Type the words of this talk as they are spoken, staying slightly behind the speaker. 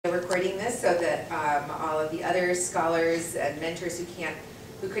so that all of the other scholars and mentors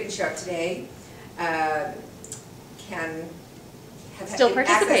who couldn't show up today can still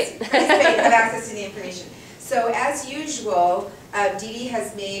participate. Have access to the information. So as usual, Dee Dee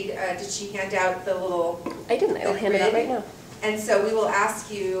has made, did she hand out the little... I didn't, I'll hand it out right now. And so we will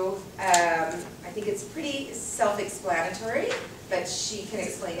ask you, I think it's pretty self-explanatory, but she can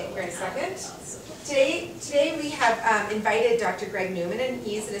explain it here in a second. Today we have invited Dr. Greg Newman, and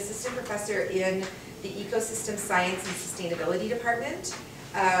he's an assistant professor in the Ecosystem Science and Sustainability Department,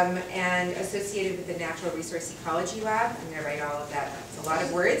 and associated with the Natural Resource Ecology Lab. I'm going to write all of that. That's a lot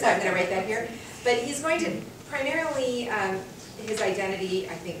of words. I'm going to write that here. But he's going to primarily, his identity,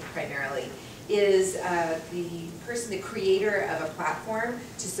 I think primarily, is the creator of a platform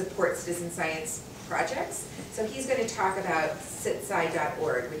to support citizen science projects. So he's going to talk about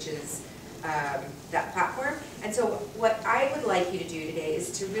citsci.org, which is that platform. And so what I would like you to do today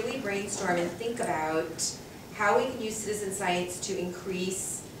is to really brainstorm and think about how we can use citizen science to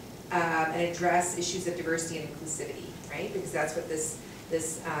increase and address issues of diversity and inclusivity, right? Because that's what this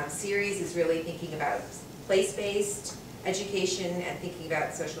series is really thinking about: place-based education and thinking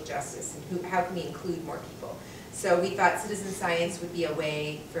about social justice and how can we include more people. So we thought citizen science would be a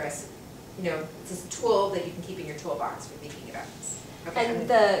way for us, it's a tool that you can keep in your toolbox for thinking about this. Okay. And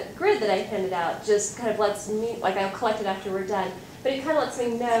the grid that I handed out just kind of lets me, like I'll collect it after we're done, but it kind of lets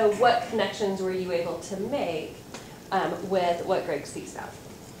me know what connections were you able to make with what Greg speaks about.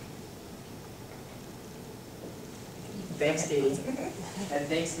 Thanks, Katie. And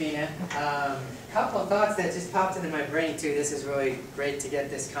thanks, Mina. Couple of thoughts that just popped into my brain, too. This is really great to get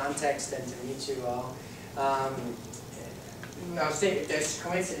this context and to meet you all. I was thinking there's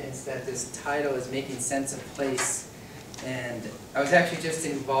coincidence that this title is Making Sense of Place. And I was actually just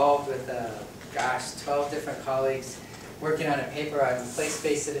involved with, 12 different colleagues working on a paper on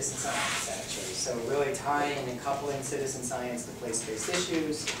place-based citizen science, actually. So really tying and coupling citizen science to place-based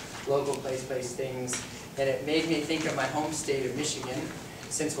issues, local place-based things. And it made me think of my home state of Michigan,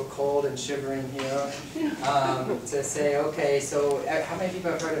 since we're cold and shivering here, to say, okay, so how many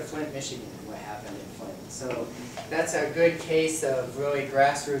people have heard of Flint, Michigan, and what happened in Flint? So that's a good case of really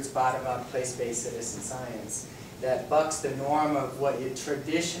grassroots, bottom-up, place-based citizen science that bucks the norm of what you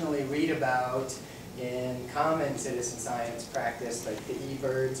traditionally read about in common citizen science practice, like the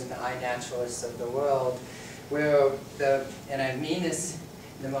eBirds and the iNaturalists of the world, where and I mean this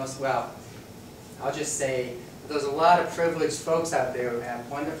in the most, well, I'll just say, there's a lot of privileged folks out there who have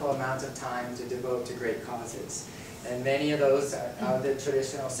wonderful amounts of time to devote to great causes. And many of those are the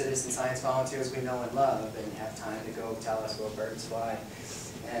traditional citizen science volunteers we know and love and have time to go tell us where birds fly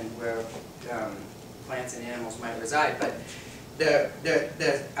and where plants and animals might reside. But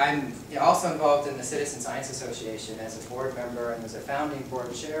I'm also involved in the Citizen Science Association as a board member and as a founding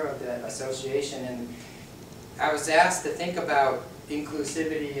board chair of the association. And I was asked to think about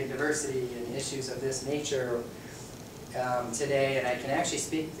inclusivity and diversity and issues of this nature today, and I can actually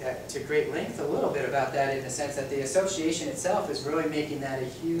speak to great length a little bit about that in the sense that the association itself is really making that a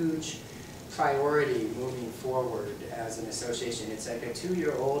huge priority moving forward as an association. It's like a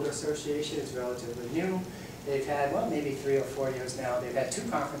 2-year-old association. It's relatively new. They've had, well, maybe 3 or 4 years now. They've had 2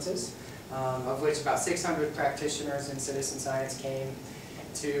 conferences, of which about 600 practitioners in citizen science came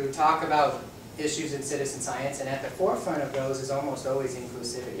to talk about issues in citizen science, and at the forefront of those is almost always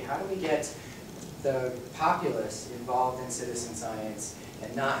inclusivity. How do we get the populace involved in citizen science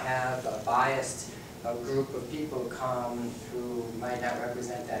and not have a biased group of people come who might not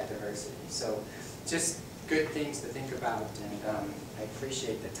represent that diversity? So just good things to think about, and I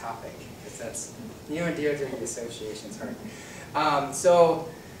appreciate the topic, because that's near and dear to the association's heart. So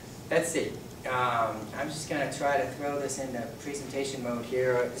let's see. I'm just going to try to throw this into presentation mode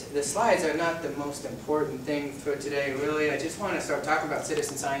here. The slides are not the most important thing for today, really. I just want to start talking about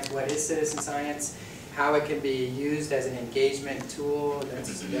citizen science. What is citizen science? How it can be used as an engagement tool.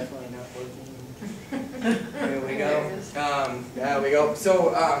 That's definitely not working. There we go. There we go.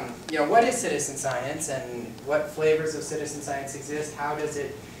 So, what is citizen science, and what flavors of citizen science exist? How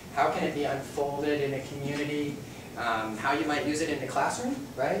can it be unfolded in a community? How you might use it in the classroom,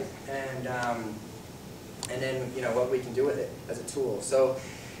 right? And then what we can do with it as a tool. So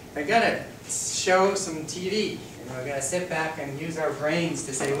I'm gonna show some TV, and we're gonna sit back and use our brains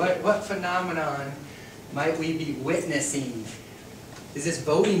to say what phenomenon might we be witnessing? Is this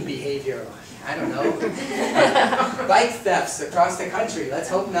voting behavior? I don't know. Bike thefts across the country? Let's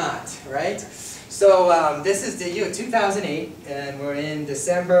hope not, right? So this is the year 2008, and we're in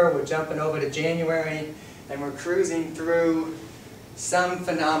December. We're jumping over to January. And we're cruising through some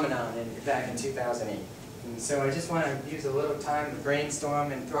phenomenon back in 2008. And so I just want to use a little time to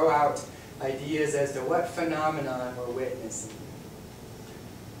brainstorm and throw out ideas as to what phenomenon we're witnessing.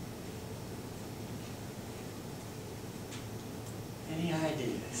 Any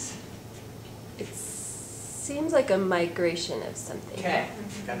ideas? It seems like a migration of something. Okay,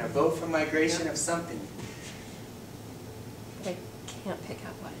 gonna vote for migration of something. But I can't pick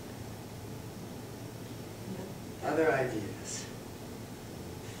out what. Other ideas?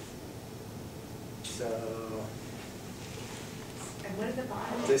 So, And what at the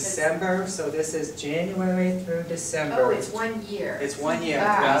bottom? December, so this is January through December. Oh, it's 1 year. It's 1 year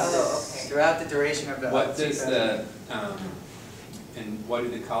Ah, throughout the duration of the. What does the, and what do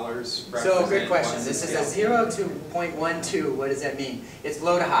the colors represent? So, good question. What's This the is a scale? 0 to 0.12. What does that mean? It's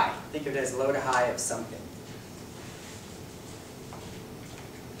low to high. Think of it as low to high of something.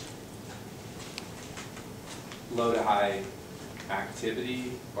 Low to high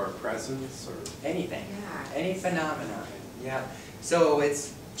activity or presence or? Anything. Yeah. Any phenomenon. Yeah. So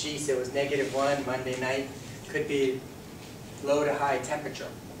it's, geez, it was -1 Monday night. Could be low to high temperature.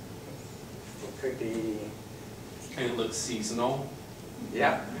 It could be. And it looks seasonal?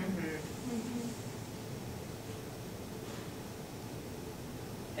 Yeah. Mhm.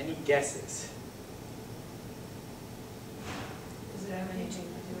 Any guesses? Does it have anything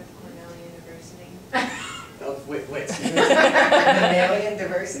to do with Cornell University? Of which? Mammalian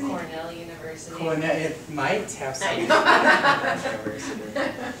diversity? Cornell University. Cornell, it might have something. That's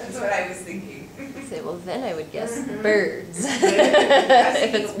what I was thinking. Say, well, then I would guess Mhm. birds. I was If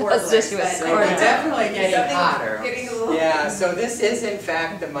thinking it's warblers, associated with but- So Cornell. we're definitely getting Something hotter. Getting a little. Yeah, so this is in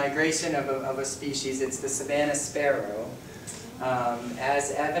fact the migration of a species. It's the savanna sparrow,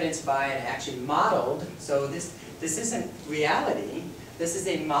 as evidenced by and actually modeled. So this isn't reality. This is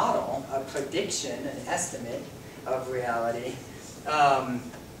a model, a prediction, an estimate of reality,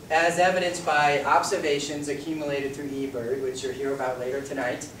 as evidenced by observations accumulated through eBird, which you'll hear about later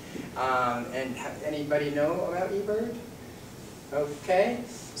tonight. And anybody know about eBird? Okay,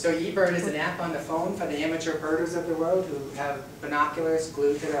 so eBird is an app on the phone for the amateur birders of the world who have binoculars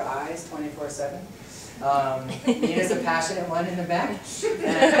glued to their eyes 24/7. Nina's a passionate one in the back. And,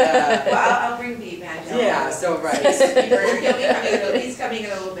 Well, I'll bring Beat Man down. yeah, so right. He's coming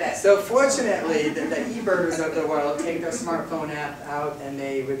in a little bit. So fortunately, the e-birders of the world take their smartphone app out and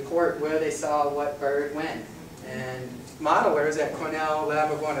they report where they saw what bird when. And modelers at Cornell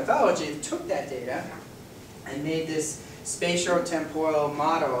Lab of Ornithology took that data and made this spatio-temporal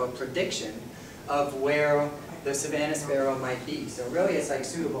model, a prediction of where the savanna sparrow might be. So really it's like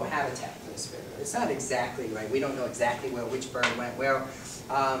suitable habitat for the sparrow. It's not exactly right. We don't know exactly where which bird went where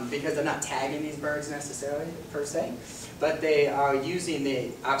because they're not tagging these birds necessarily per se, but they are using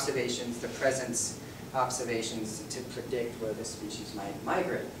the observations, the presence observations to predict where the species might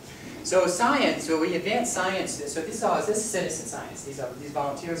migrate. So science, so we advance science, so this is citizen science. These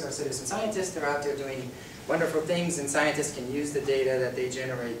volunteers are citizen scientists. They're out there doing wonderful things, and scientists can use the data that they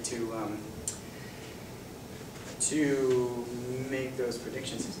generate to make those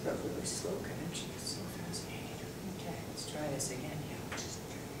predictions. It's a really slow connection. It's so fascinating. Okay, let's try this again here.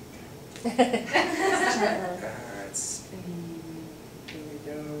 Alright, speed. Here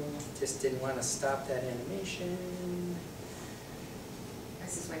we go. Just didn't want to stop that animation.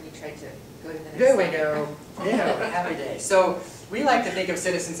 This is when you tried to go to the next There we slide. go. Yeah, happy day. So we like to think of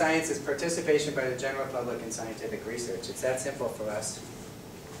citizen science as participation by the general public in scientific research. It's that simple for us.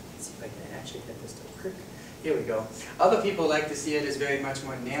 Let's see if I can actually hit this to quick. Here we go. Other people like to see it as very much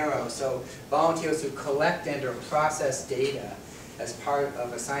more narrow. So volunteers who collect and or process data as part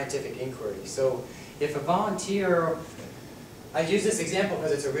of a scientific inquiry. So if a volunteer, I use this example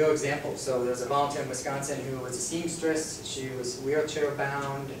because it's a real example. So there's a volunteer in Wisconsin who was a seamstress. She was wheelchair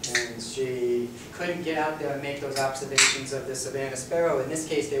bound and she couldn't get out there and make those observations of the savanna sparrow. In this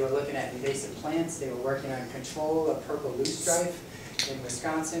case, they were looking at invasive plants. They were working on control of purple loosestrife in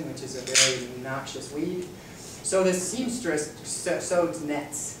Wisconsin, which is a very noxious weed. So the seamstress sewed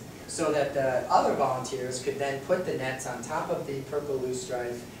nets so that the other volunteers could then put the nets on top of the purple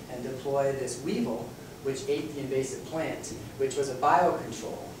loosestrife and deploy this weevil, which ate the invasive plant, which was a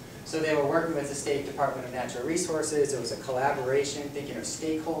biocontrol. So they were working with the State Department of Natural Resources. It was a collaboration, thinking of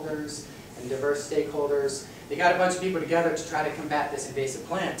stakeholders and diverse stakeholders. They got a bunch of people together to try to combat this invasive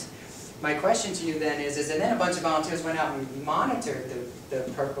plant. My question to you then is and then a bunch of volunteers went out and monitored the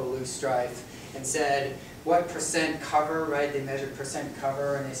purple loosestrife and said, what percent cover, right? They measured percent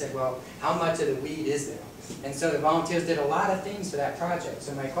cover and they said, well, how much of the weed is there? And so the volunteers did a lot of things for that project.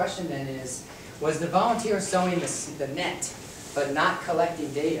 So my question then is, was the volunteer sewing the net but not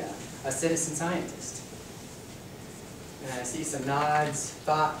collecting data a citizen scientist? And I see some nods,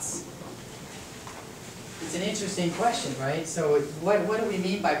 thoughts. It's an interesting question, right? So what do we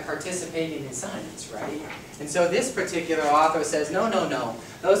mean by participating in science, right? And so this particular author says, no, no, no.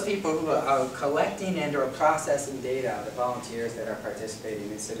 Those people who are collecting and or processing data are the volunteers that are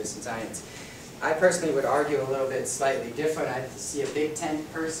participating in citizen science. I personally would argue a little bit slightly different. I like to see a big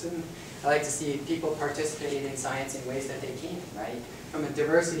tent person. I like to see people participating in science in ways that they can, right? From a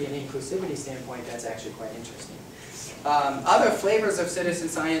diversity and inclusivity standpoint, that's actually quite interesting. Other flavors of citizen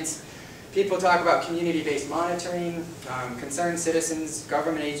science, people talk about community-based monitoring, concerned citizens,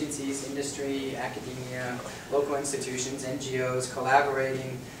 government agencies, industry, academia, local institutions, NGOs,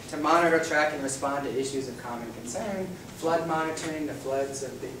 collaborating to monitor, track, and respond to issues of common concern. Flood monitoring, the floods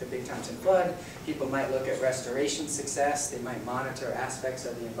of the Big Thompson flood. People might look at restoration success. They might monitor aspects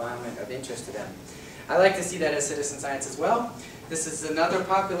of the environment of interest to them. I like to see that as citizen science as well. This is another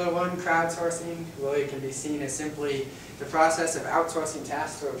popular one, crowdsourcing. Really, it can be seen as simply the process of outsourcing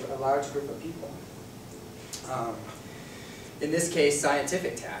tasks to a large group of people. In this case,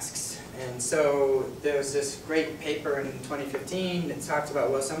 scientific tasks. And so there was this great paper in 2015 that talked about,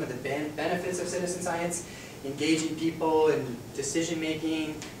 well, some of the benefits of citizen science, engaging people in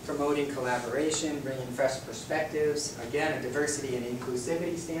decision-making, promoting collaboration, bringing fresh perspectives, again, a diversity and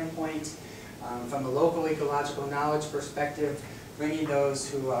inclusivity standpoint, from a local ecological knowledge perspective, bringing those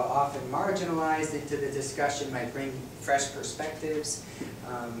who are often marginalized into the discussion might bring fresh perspectives,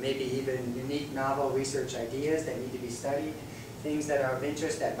 maybe even unique, novel research ideas that need to be studied, things that are of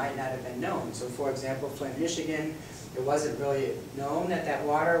interest that might not have been known. So for example, Flint, Michigan, it wasn't really known that that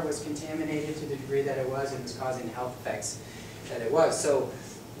water was contaminated to the degree that it was and was causing the health effects that it was. So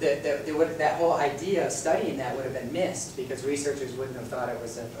that whole idea of studying that would have been missed because researchers wouldn't have thought it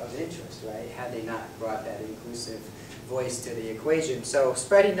was of interest, right, had they not brought that inclusive voice to the equation. So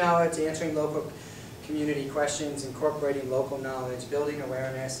spreading knowledge, answering local community questions, incorporating local knowledge, building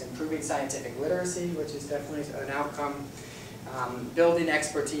awareness, improving scientific literacy, which is definitely an outcome, building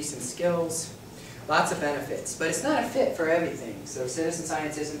expertise and skills, lots of benefits. But it's not a fit for everything. So citizen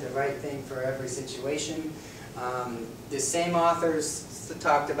science isn't the right thing for every situation. The same authors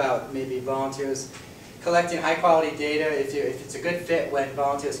talked about maybe volunteers collecting high quality data, if it's a good fit when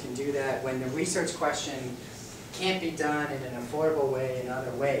volunteers can do that, when the research question can't be done in an affordable way in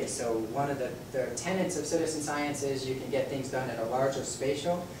other ways. So one of the tenets of citizen science is you can get things done at a larger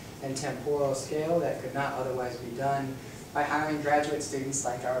spatial and temporal scale that could not otherwise be done by hiring graduate students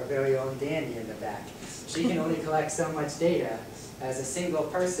like our very own Danny in the back. She can only collect so much data as a single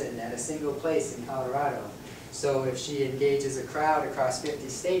person at a single place in Colorado. So if she engages a crowd across 50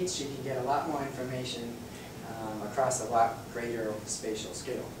 states, she can get a lot more information across a lot greater spatial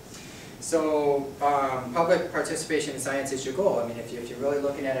scale. So public participation in science is your goal. I mean, if you're really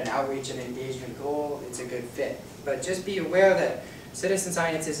looking at an outreach and engagement goal, it's a good fit. But just be aware that citizen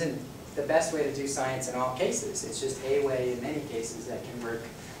science isn't the best way to do science in all cases. It's just a way in many cases that can work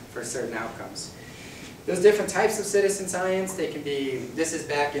for certain outcomes. There's different types of citizen science. They can be, this is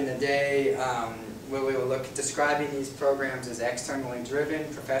back in the day, where we were describing these programs as externally driven,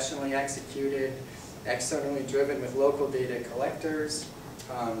 professionally executed, externally driven with local data collectors,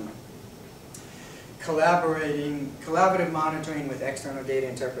 collaborative monitoring with external data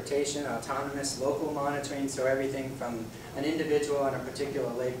interpretation, autonomous local monitoring, so everything from an individual on a particular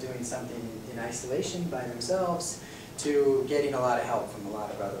lake doing something in isolation by themselves to getting a lot of help from a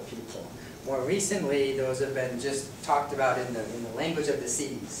lot of other people. More recently, those have been just talked about in the language of the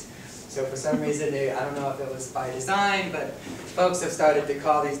seas. So for some reason, I don't know if it was by design, but folks have started to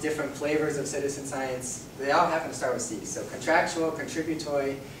call these different flavors of citizen science, they all happen to start with C's. So contractual,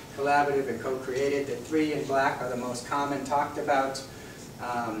 contributory, collaborative, and co-created. The three in black are the most common talked about.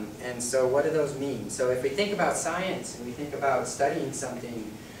 And so what do those mean? So if we think about science and we think about studying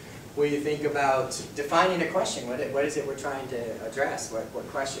something, we think about defining a question. What is it we're trying to address? What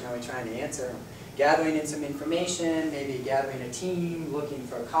question are we trying to answer? Gathering in some information, maybe gathering a team, looking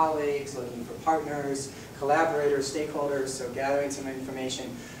for colleagues, looking for partners, collaborators, stakeholders, so gathering some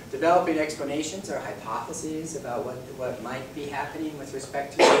information. Developing explanations or hypotheses about what might be happening with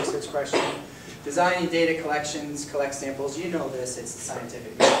respect to the research question. Designing data collections, collect samples. You know this, it's the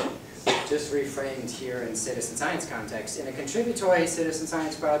scientific method. Just reframed here in citizen science context. In a contributory citizen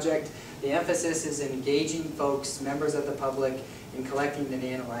science project, the emphasis is engaging folks, members of the public, in collecting and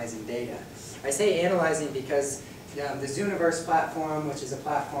analyzing data. I say analyzing because the Zooniverse platform, which is a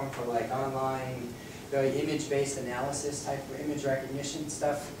platform for like online, very image-based analysis type of image recognition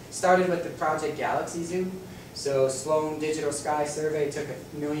stuff, started with the Project Galaxy Zoo. So Sloan Digital Sky Survey took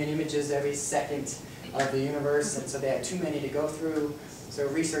 1 million images every second of the universe, and so they had too many to go through. So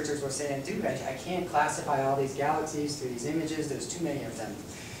researchers were saying, dude, I can't classify all these galaxies through these images, there's too many of them.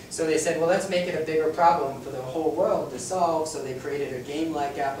 So they said, well, let's make it a bigger problem for the whole world to solve, so they created a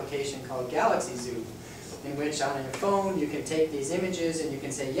game-like application called Galaxy Zoo, in which on your phone you can take these images and you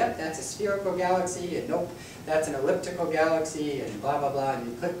can say, yep, that's a spherical galaxy, and nope, that's an elliptical galaxy, and blah, blah, blah, and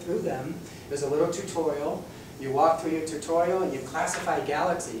you click through them. There's a little tutorial. You walk through your tutorial and you classify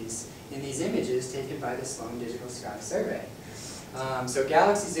galaxies in these images taken by the Sloan Digital Sky Survey. So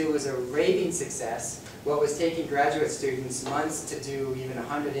Galaxy Zoo was a raving success. What was taking graduate students months to do even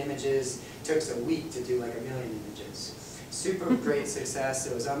 100 images took us a week to do like 1 million images. Super great success.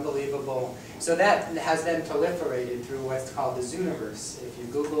 It was unbelievable. So that has then proliferated through what's called the Zooniverse. If you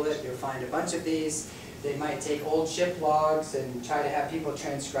Google it, you'll find a bunch of these. They might take old ship logs and try to have people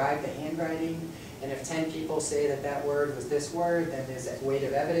transcribe the handwriting. And if 10 people say that that word was this word, then there's that weight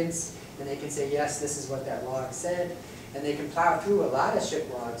of evidence. And they can say, yes, this is what that log said. And they can plow through a lot of ship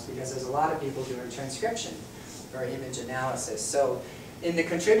logs because there's a lot of people doing transcription or image analysis. So in the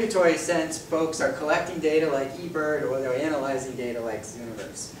contributory sense, folks are collecting data like eBird, or they're analyzing data like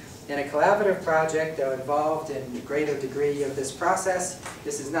Zooniverse. In a collaborative project, they're involved in a greater degree of this process.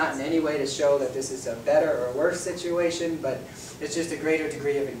 This is not in any way to show that this is a better or worse situation, but it's just a greater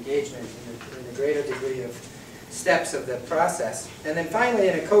degree of engagement and a greater degree of steps of the process. And then finally,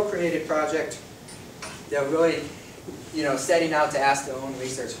 in a co-created project, they're really setting out to ask their own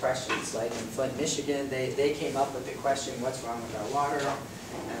research questions. Like in Flint, Michigan, they came up with the question, what's wrong with our water?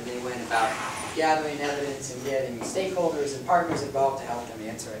 And they went about gathering evidence and getting stakeholders and partners involved to help them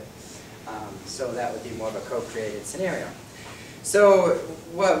answer it. So that would be more of a co-created scenario. So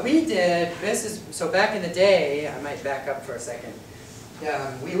what we did, so back in the day, I might back up for a second.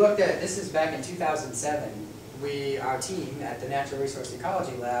 We looked at, this is back in 2007, our team at the Natural Resource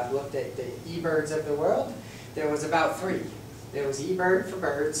Ecology Lab looked at the eBirds of the world. There was about 3. There was eBird for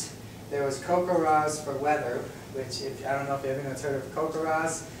birds, there was Kokoraz for weather, which I don't know if everyone's heard of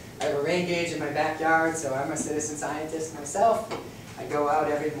Kokoraz. I have a rain gauge in my backyard, so I'm a citizen scientist myself. I go out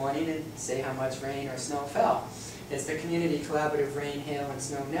every morning and say how much rain or snow fell. It's the Community Collaborative Rain, Hail, and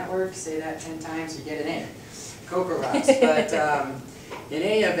Snow Network. Say that 10 times, you get an A. Kokoraz. But in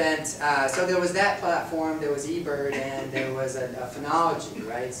any event, so there was that platform, there was eBird, and there was a phenology,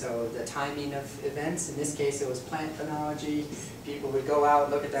 right? So the timing of events, in this case it was plant phenology. People would go out,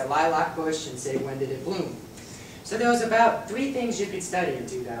 look at that lilac bush, and say, when did it bloom? So there was about 3 things you could study in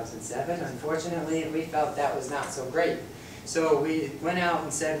 2007. Unfortunately, we felt that was not so great. So we went out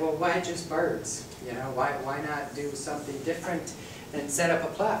and said, well, why just birds? Why not do something different and set up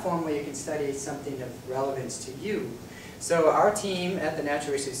a platform where you can study something of relevance to you? So our team at the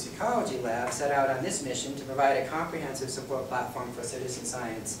Natural Resource Ecology Lab set out on this mission to provide a comprehensive support platform for citizen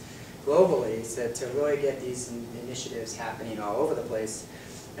science globally, so to really get these initiatives happening all over the place,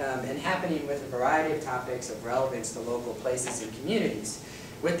 and happening with a variety of topics of relevance to local places and communities,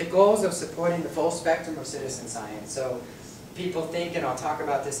 with the goals of supporting the full spectrum of citizen science. So people think, and I'll talk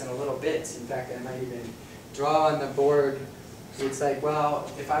about this in a little bit, in fact I might even draw on the board. It's like, well,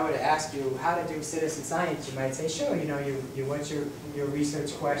 if I were to ask you how to do citizen science, you might say, sure, you what's your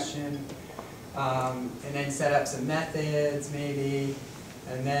research question, and then set up some methods maybe,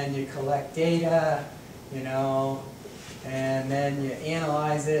 and then you collect data, and then you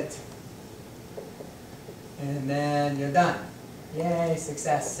analyze it, and then you're done. Yay,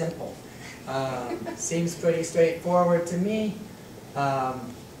 success, simple. Seems pretty straightforward to me,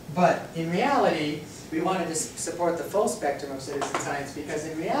 but in reality, we wanted to support the full spectrum of citizen science because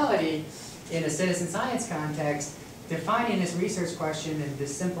in reality, in a citizen science context, defining this research question and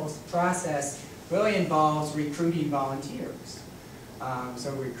this simple process really involves recruiting volunteers.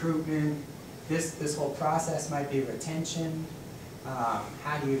 So recruitment, this whole process might be retention.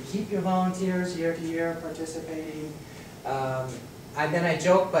 How do you keep your volunteers year to year participating? Then I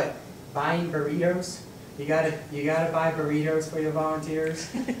joke, but buying burritos. You gotta buy burritos for your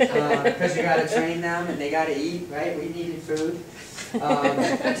volunteers because you gotta train them and they gotta eat, right? We needed food.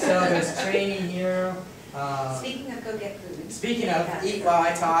 So there's training here. Speaking of go get food. Speaking of, eat while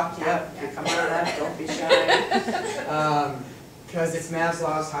I talk. Yep, you come out of that, don't be shy. Because it's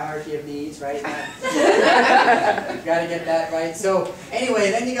Maslow's hierarchy of needs, right? You gotta get that right. So anyway,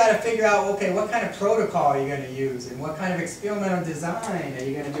 then you gotta figure out, okay, what kind of protocol are you gonna use, and what kind of experimental design? Are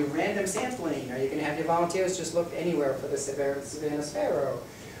you gonna do random sampling? Are you gonna have your volunteers just look anywhere for the Savannah sparrow?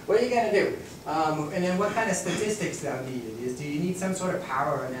 What are you gonna do? And then what kind of statistics are needed? Do you need some sort of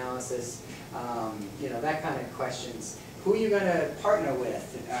power analysis? That kind of questions. Who are you going to partner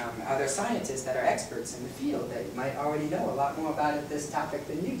with? Are there scientists that are experts in the field that might already know a lot more about this topic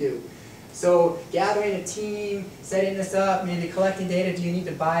than you do? So gathering a team, setting this up, maybe collecting data. Do you need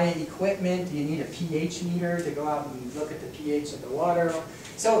to buy equipment? Do you need a pH meter to go out and look at the pH of the water?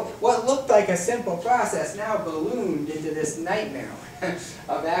 So what looked like a simple process now ballooned into this nightmare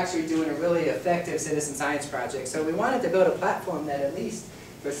of actually doing a really effective citizen science project. So we wanted to build a platform that at least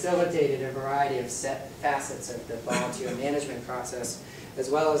facilitated a variety of facets of the volunteer management process, as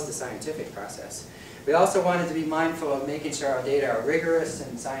well as the scientific process. We also wanted to be mindful of making sure our data are rigorous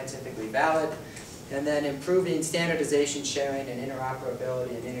and scientifically valid, and then improving standardization, sharing, and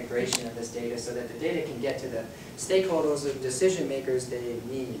interoperability and integration of this data so that the data can get to the stakeholders or decision makers they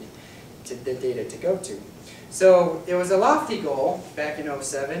need the data to go to. So it was a lofty goal back in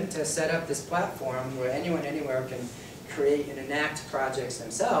 '07 to set up this platform where anyone anywhere can create and enact projects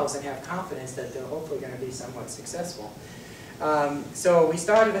themselves and have confidence that they're hopefully going to be somewhat successful. So we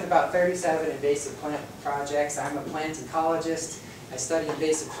started with about 37 invasive plant projects. I'm a plant ecologist. I study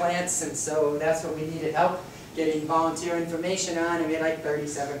invasive plants, and so that's what we needed help getting volunteer information on, and we had like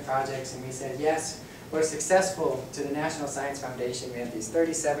 37 projects, and we said, yes, we're successful to the National Science Foundation. We have these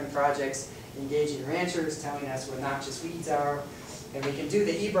 37 projects engaging ranchers, telling us what noxious weeds are, and we can do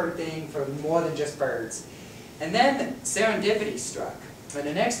the eBird thing for more than just birds. And then serendipity struck. And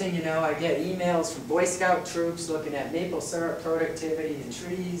the next thing you know, I get emails from Boy Scout troops looking at maple syrup productivity in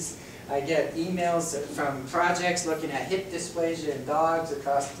trees. I get emails from projects looking at hip dysplasia in dogs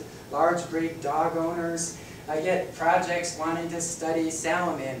across large breed dog owners. I get projects wanting to study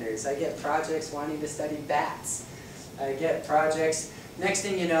salamanders. I get projects wanting to study bats. I get projects, next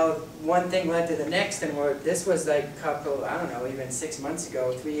thing you know, one thing led to the next, and this was like a couple, I don't know, even 6 months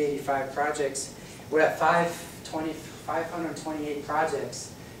ago, 385 projects. We're at 528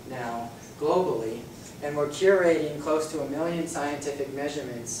 projects now, globally, and we're curating close to 1 million scientific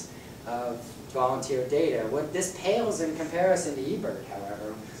measurements of volunteer data. What this pales in comparison to eBird,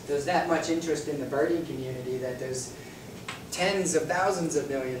 however. There's that much interest in the birding community that there's tens of thousands of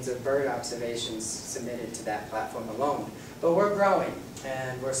millions of bird observations submitted to that platform alone. But we're growing,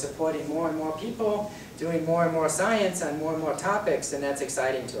 and we're supporting more and more people, doing more and more science on more and more topics, and that's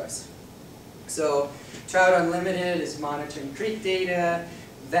exciting to us. So Trout Unlimited is monitoring creek data.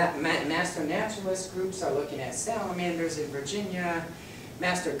 Master naturalist groups are looking at salamanders in Virginia.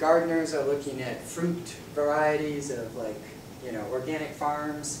 Master gardeners are looking at fruit varieties of organic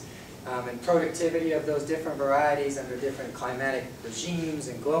farms and productivity of those different varieties under different climatic regimes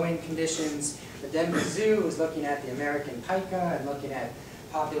and growing conditions. The Denver Zoo is looking at the American pika and looking at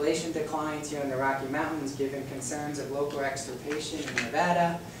population declines here in the Rocky Mountains given concerns of local extirpation in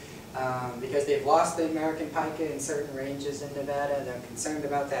Nevada. Because they've lost the American pika in certain ranges in Nevada. They're concerned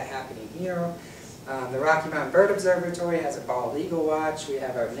about that happening here. The Rocky Mountain Bird Observatory has a bald eagle watch. We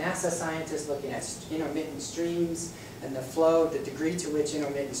have our NASA scientists looking at intermittent streams and the flow, the degree to which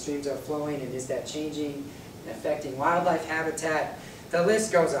intermittent streams are flowing, and is that changing and affecting wildlife habitat. The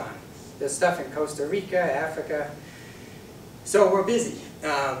list goes on. There's stuff in Costa Rica, Africa. So we're busy,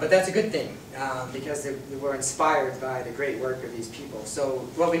 but that's a good thing because we're inspired by the great work of these people. So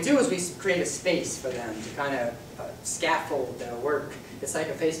what we do is we create a space for them to kind of scaffold their work. It's like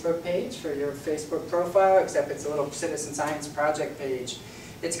a Facebook page for your Facebook profile, except it's a little citizen science project page.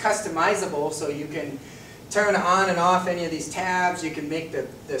 It's customizable, so you can turn on and off any of these tabs. You can make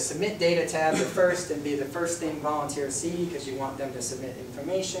the submit data tab the first and be the first thing volunteers see because you want them to submit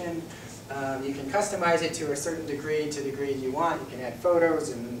information. You can customize it to a certain degree, to the degree you want. You can add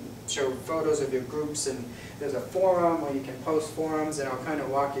photos and show photos of your groups, and there's a forum where you can post forums, and I'll kind of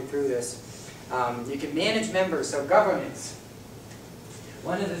walk you through this. You can manage members, so governance.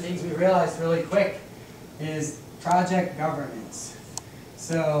 One of the things we realized really quick is project governance.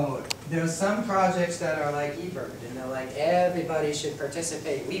 So there's some projects that are like eBird, and they're like, everybody should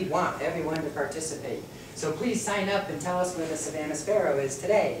participate. We want everyone to participate. So please sign up and tell us where the Savannah Sparrow is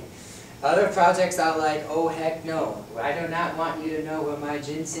today. Other projects are like, oh heck no, I do not want you to know where my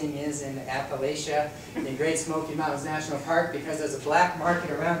ginseng is in Appalachia in the Great Smoky Mountains National Park because there's a black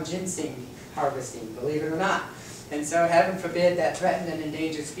market around ginseng harvesting, believe it or not. And so heaven forbid that threatened and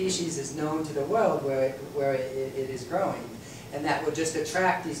endangered species is known to the world where it is growing. And that will just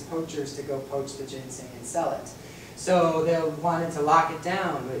attract these poachers to go poach the ginseng and sell it. So they wanted to lock it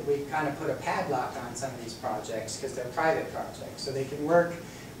down. We kind of put a padlock on some of these projects because they're private projects. So they can work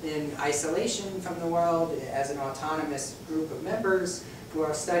in isolation from the world as an autonomous group of members who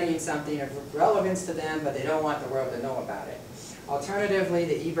are studying something of relevance to them, but they don't want the world to know about it. Alternatively,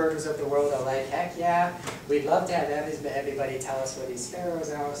 the eBirders of the world are like, heck yeah, we'd love to have everybody tell us where these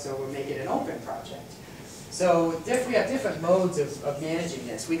sparrows are, so we're making an open project. So we have different modes of managing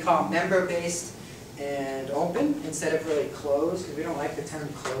this. We call member-based and open instead of really closed, because we don't like the term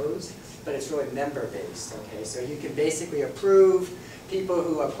closed, but it's really member-based. Okay, so you can basically approve people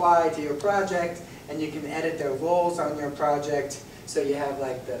who apply to your project, and you can edit their roles on your project So you have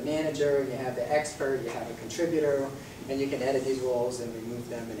like the manager, you have the expert, you have a contributor, and you can edit these roles and remove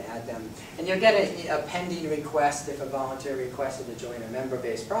them and add them. And you'll get a pending request if a volunteer requested to join a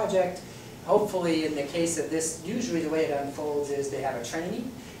member-based project. Hopefully, in the case of this, usually the way it unfolds is they have a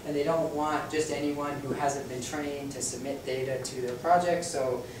training, and they don't want just anyone who hasn't been trained to submit data to their project.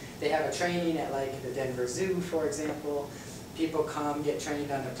 So they have a training at like the Denver Zoo, for example. People come, get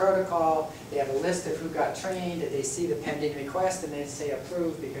trained on the protocol. They have a list of who got trained. They see the pending request, and they say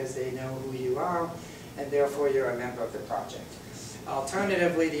approve because they know who you are, and therefore you're a member of the project.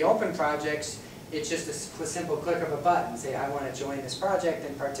 Alternatively, the open projects, it's just a simple click of a button. Say, I want to join this project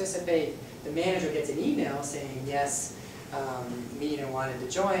and participate. The manager gets an email saying, yes, Mina wanted to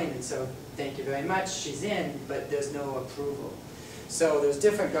join, and so thank you very much, she's in, but there's no approval. So there's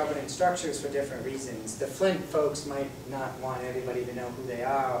different governance structures for different reasons. The Flint folks might not want everybody to know who they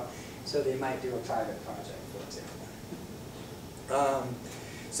are, so they might do a private project, for example.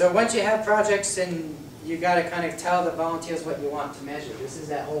 So once you have projects, and you got to kind of tell the volunteers what you want to measure. This is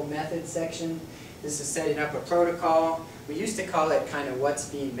that whole method section. This is setting up a protocol. We used to call it kind of what's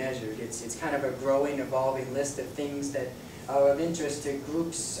being measured. It's kind of a growing, evolving list of things that are of interest to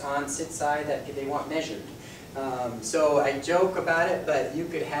groups on SITSI that they want measured. So I joke about it, but you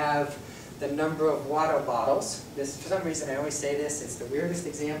could have the number of water bottles. This, for some reason I always say this, it's the weirdest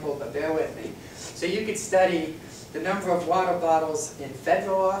example, but bear with me. So you could study the number of water bottles in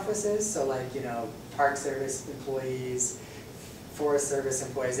federal offices, so like, you know, Park Service employees, Forest Service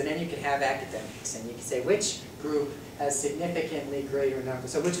employees, and then you can have academics, and you can say which group has significantly greater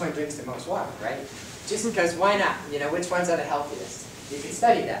numbers. So which one drinks the most water, right? Just because, why not? You know, which ones are the healthiest? You can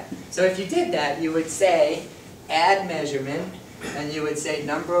study that. So if you did that, you would say add measurement, and you would say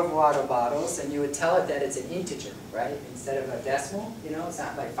number of water bottles, and you would tell it that it's an integer, right? Instead of a decimal, you know, it's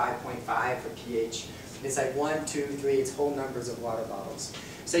not like 5.5 for pH. It's like 1, 2, 3, it's whole numbers of water bottles.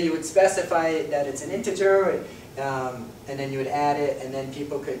 So you would specify that it's an integer, and then you would add it, and then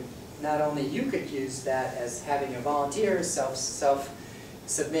people could, not only you could use that as having your volunteers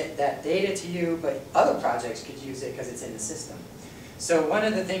self-submit that data to you, but other projects could use it because it's in the system. So one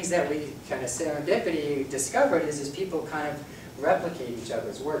of the things that we kind of serendipity discovered is people kind of replicate each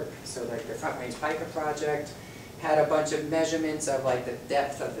other's work. So like the Front Range Piker project had a bunch of measurements of like the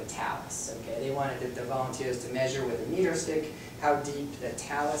depth of the talus. Okay, they wanted the volunteers to measure with a meter stick how deep the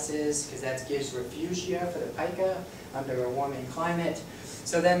talus is, because that gives refugia for the pica under a warming climate.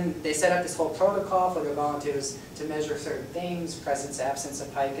 So then they set up this whole protocol for the volunteers to measure certain things, presence, absence of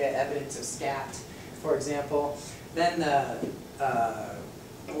pica, evidence of scat, for example. Then the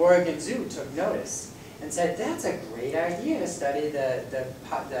Oregon Zoo took notice and said, that's a great idea to study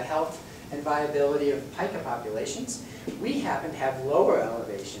the health and viability of pica populations. We happen to have lower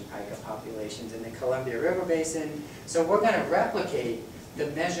elevation pica populations in the Columbia River Basin, so we're going to replicate the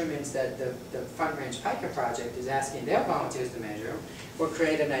measurements that the Front Range Piker Project is asking their volunteers to measure. We'll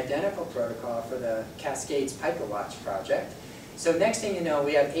create an identical protocol for the Cascades Piker Watch project. So next thing you know,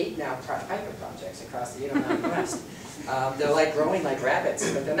 we have 8 now piker projects across the Mountain West. They're like growing like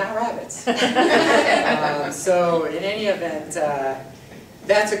rabbits, but they're not rabbits. So in any event,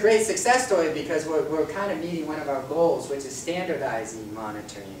 that's a great success story because we're kind of meeting one of our goals, which is standardizing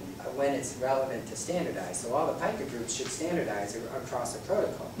monitoring when it's relevant to standardize. So all the piker groups should standardize across a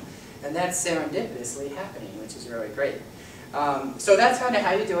protocol. And that's serendipitously happening, which is really great. So that's kind of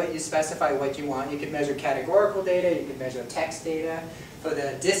how you do it. You specify what you want. You can measure categorical data. You can measure text data. For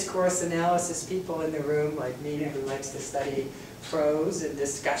the discourse analysis people in the room, like Mina, who likes to study prose and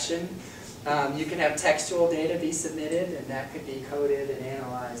discussion, you can have textual data be submitted, and that could be coded and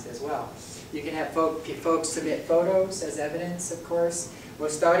analyzed as well. You can have folks submit photos as evidence, of course. We're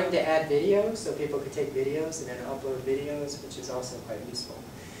starting to add videos, so people could take videos and then upload videos, which is also quite useful.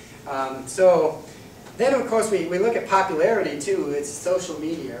 So then, of course, we look at popularity, too. It's social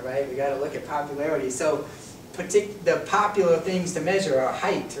media, right? We got to look at popularity. So the popular things to measure are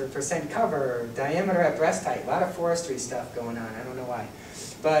height, or percent cover, or diameter at breast height. A lot of forestry stuff going on. I don't know why.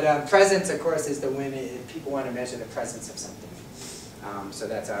 But presence, of course, is the winner. People want to measure the presence of something. So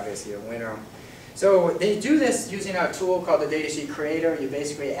that's obviously a winner. So they do this using our tool called the Datasheet Creator. You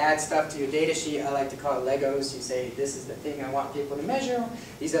basically add stuff to your datasheet. I like to call it Legos. You say, this is the thing I want people to measure.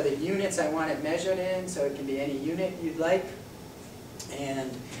 These are the units I want it measured in, so it can be any unit you'd like. And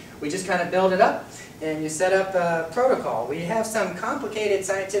we just kind of build it up, and you set up a protocol. We have some complicated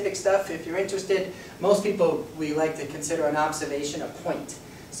scientific stuff. If you're interested, most people, we like to consider an observation a point.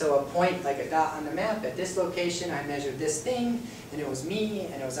 So a point, like a dot on the map, at this location, I measured this thing, and it was me,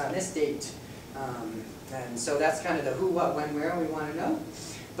 and it was on this date. And so that's kind of the who, what, when, where we want to know.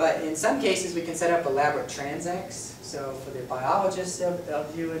 But in some cases, we can set up elaborate transects. So for the biologists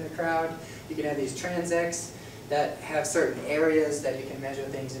of you in the crowd, you can have these transects that have certain areas that you can measure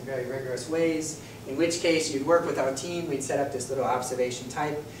things in very rigorous ways. In which case, you'd work with our team, we'd set up this little observation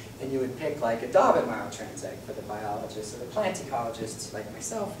type, and you would pick like a Darwin mile transect for the biologists or the plant ecologists like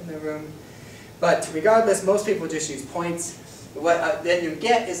myself in the room. But regardless, most people just use points. What then you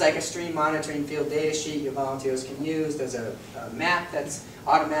get is like a stream monitoring field data sheet your volunteers can use. There's a map that's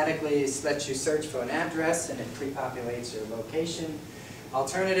automatically lets you search for an address and it pre-populates your location.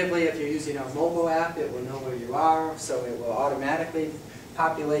 Alternatively, if you're using our mobile app, it will know where you are, so it will automatically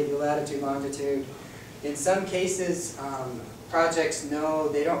populate your latitude, longitude. In some cases, projects know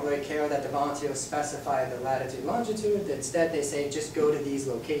they don't really care that the volunteers specify the latitude, longitude. Instead, they say just go to these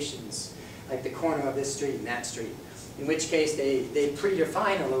locations, like the corner of this street and that street. In which case, they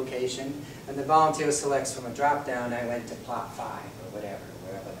predefine a location, and the volunteer selects from a drop-down, I went to plot 5, or whatever,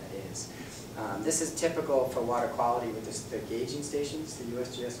 wherever that is. This is typical for water quality with the gauging stations, the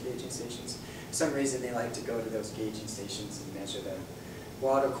USGS gauging stations. For some reason, they like to go to those gauging stations and measure the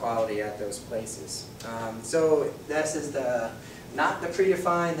water quality at those places. So this is not the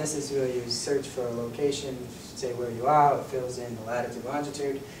predefined, this is where you search for a location, say where you are, it fills in the latitude,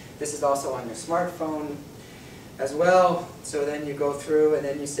 longitude. This is also on your smartphone as well. So then you go through and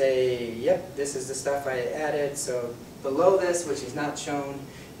then you say, yep, this is the stuff I added. So below this, which is not shown,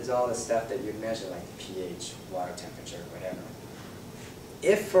 is all the stuff that you measure, like the pH, water temperature, whatever.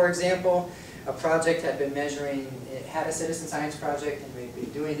 If, for example, a project had been measuring, it had a citizen science project, and we'd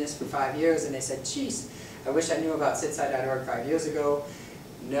been doing this for 5 years, and they said, geez, I wish I knew about citsci.org 5 years ago.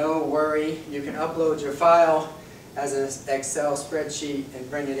 No worry, you can upload your file as an Excel spreadsheet and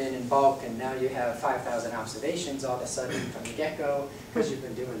bring it in bulk, and now you have 5,000 observations all of a sudden from the get-go, because you've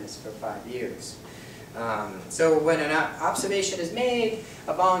been doing this for 5 years. So when an observation is made,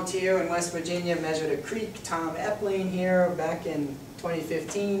 a volunteer in West Virginia measured a creek, Tom Epling here, back in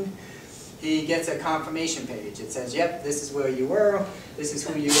 2015. He gets a confirmation page. It says, yep, this is where you were, this is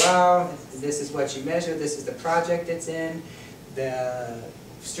who you are, this is what you measured, this is the project it's in, the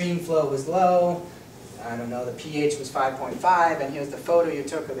stream flow was low, I don't know, the pH was 5.5, and here's the photo you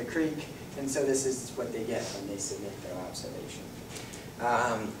took of the creek, and so this is what they get when they submit their observation.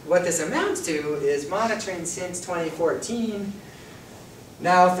 What this amounts to is monitoring since 2014.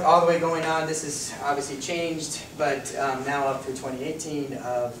 Now, all the way going on, this is obviously changed, but now up through 2018,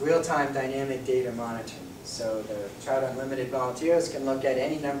 of real-time dynamic data monitoring. So the Trout Unlimited volunteers can look at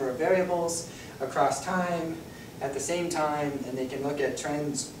any number of variables across time at the same time, and they can look at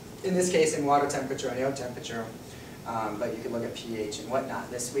trends, in this case in water temperature and air temperature, but you can look at pH and whatnot.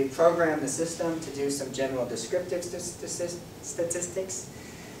 We programmed the system to do some general descriptive statistics.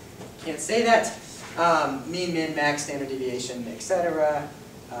 Can't say that. Mean, min, max, standard deviation, etc.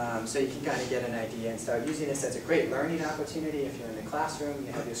 So you can kind of get an idea and start using this as a great learning opportunity. If you're in the classroom,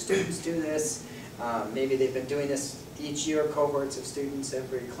 you have your students do this. Maybe they've been doing this each year, cohorts of students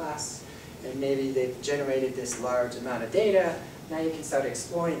every class, and maybe they've generated this large amount of data. Now you can start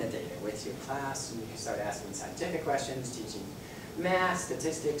exploring the data with your class, and you can start asking scientific questions, teaching math,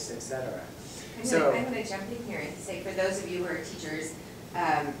 statistics, etc. I'm going to jump in here and say, for those of you who are teachers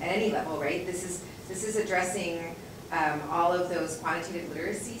at any level, right, this is addressing all of those quantitative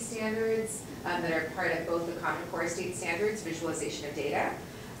literacy standards that are part of both the Common Core state standards, visualization of data.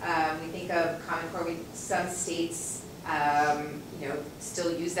 We think of Common Core, some states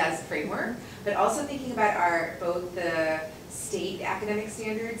still use that as a framework, but also thinking about both the state academic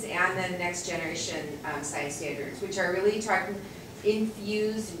standards and then next generation science standards, which are really talking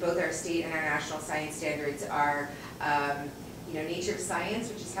infused in both our state and our national science standards are nature of science,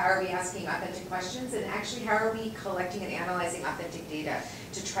 which is how are we asking authentic questions, and actually how are we collecting and analyzing authentic data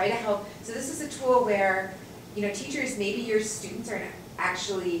to try to help. So this is a tool where, teachers, maybe your students are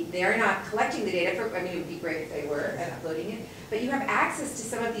they're not collecting the data, it would be great if they were and uploading it, but you have access to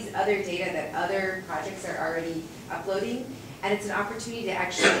some of these other data that other projects are already uploading, and it's an opportunity to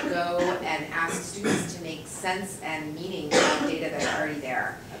actually go and ask students to make sense and meaning of data that are already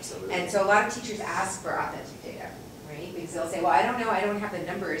there. Absolutely. And so a lot of teachers ask for authentic data, right? Because they'll say, well, I don't know, I don't have the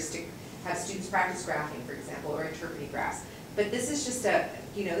numbers to have students practice graphing, for example, or interpreting graphs. But this is just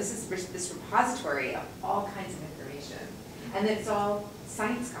this repository of all kinds of information. And then it's all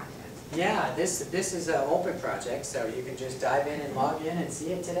science content. Yeah, this is an open project, so you can just dive in and log in and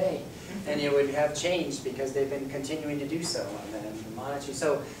see it today. And it would have changed because they've been continuing to do so and monitor.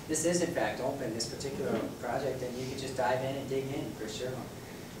 So this is in fact open, this particular project, and you can just dive in and dig in for sure.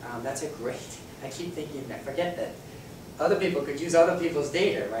 That's a great, I keep thinking, I forget that other people could use other people's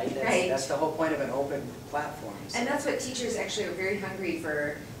data, right? Right. That's the whole point of an open platform. So. And that's what teachers actually are very hungry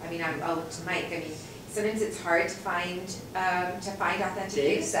for. I mean, I'll look to Mike. I mean, sometimes it's hard to find authentic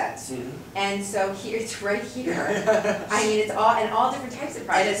data sets. Mm-hmm. And so here, it's right here. I mean, it's all different types of And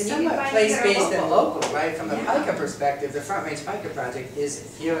projects. it's you can somewhat find these that are place-based and local, right? From a Yeah. PICA perspective, the Front Range PICA project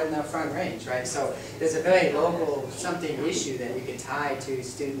is here in the Front Range, right? So there's a very local something issue that you can tie to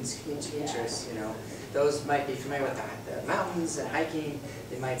students' interests, you know. Those might be familiar with the mountains and hiking.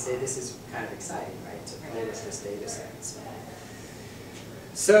 They might say this is kind of exciting, right, to play with this data set.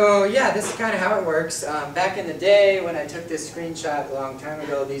 So yeah, this is kind of how it works. Back in the day when I took this screenshot a long time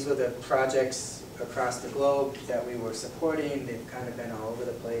ago, these were the projects across the globe that we were supporting. They've kind of been all over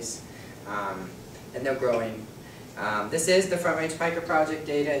the place, and they're growing. This is the Front Range PICA project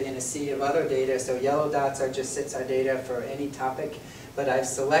data in a sea of other data. So yellow dots are just CITSI data for any topic. But I've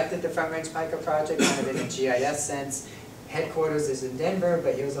selected the Front Range PICA project kind of in a GIS sense. Headquarters is in Denver,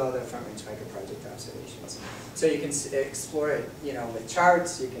 but here's all the Front Range PICA project observations. So you can explore it, you know, with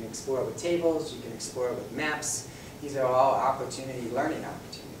charts. You can explore it with tables. You can explore it with maps. These are all learning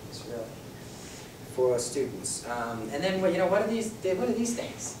opportunities, really, for students. And then, you know, what are these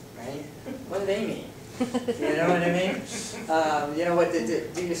things, right? What do they mean? You know what I mean? You know, what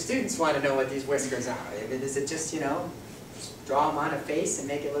do your students want to know what these whiskers are? I mean, is it just, you know, draw them on a face and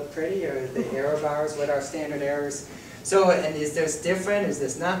make it look pretty, or the error bars, what are standard errors? So, and is this different? Is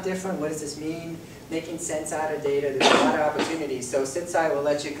this not different? What does this mean? Making sense out of data, there's a lot of opportunities. So CITSI will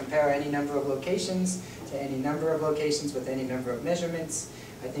let you compare any number of locations to any number of locations with any number of measurements.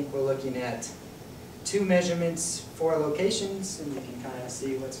 I think we're looking at 2 measurements, 4 locations, and you can kind of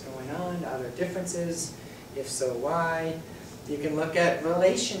see what's going on. Are there differences? If so, why? You can look at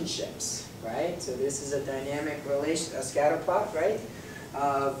relationships, right? So this is a dynamic relation, a scatter plot, right?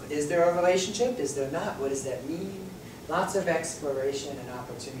 Is there a relationship? Is there not? What does that mean? Lots of exploration and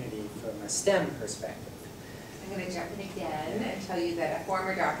opportunity from a STEM perspective. I'm going to jump in again and tell you that a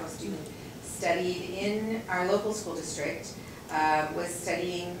former doctoral student studied in our local school district, was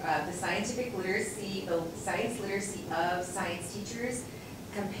studying the science literacy of science teachers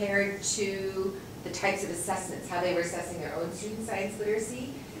compared to the types of assessments, how they were assessing their own student science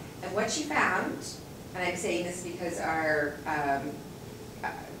literacy. And what she found, and I'm saying this because our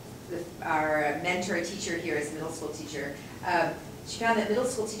mentor teacher here is a middle school teacher, she found that middle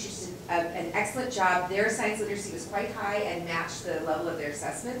school teachers did an excellent job. Their science literacy was quite high and matched the level of their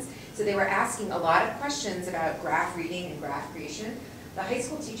assessments. So they were asking a lot of questions about graph reading and graph creation. The high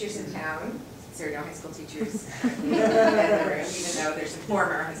school teachers in town, since there are no high school teachers in the room, even though there's some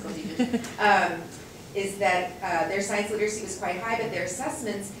former high school teachers, is that their science literacy was quite high, but their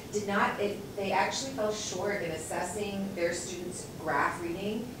assessments did not, they actually fell short in assessing their students' graph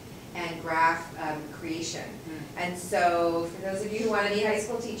reading and graph creation. And so for those of you who want to be high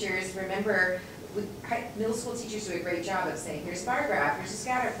school teachers, remember, middle school teachers do a great job of saying, here's a bar graph, here's a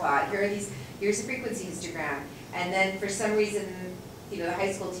scatter plot, here's a frequency histogram. And then for some reason, you know, the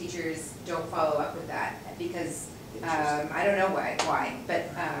high school teachers don't follow up with that because I don't know why. But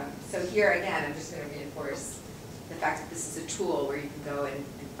so here again, I'm just going to reinforce the fact that this is a tool where you can go and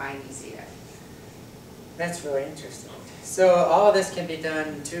find these data. That's really interesting. So all of this can be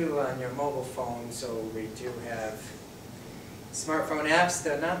done too on your mobile phone. So we do have smartphone apps.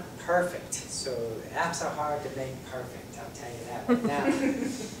 They're not perfect. So apps are hard to make perfect. I'll tell you that right now.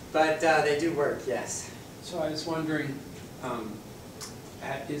 But they do work, yes. So I was wondering,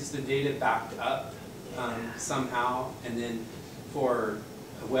 is the data backed up somehow? And then for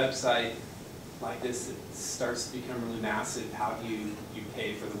a website like this that starts to become really massive, how do you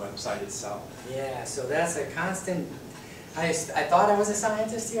pay for the website itself? Yeah, so that's a constant. I thought I was a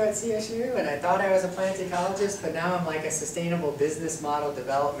scientist here at CSU, and I thought I was a plant ecologist, but now I'm like a sustainable business model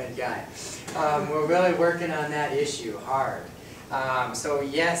development guy. We're really working on that issue hard. So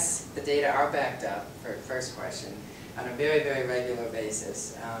yes, the data are backed up, for the first question, on a very, very regular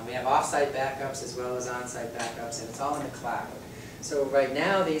basis. We have off-site backups as well as on-site backups, and it's all in the cloud. So right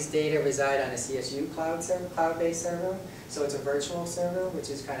now, these data reside on a CSU cloud-based server, so it's a virtual server, which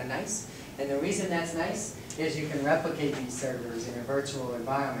is kind of nice. And the reason that's nice is you can replicate these servers in a virtual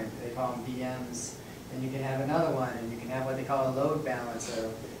environment. They call them VMs. And you can have another one, and you can have what they call a load balancer.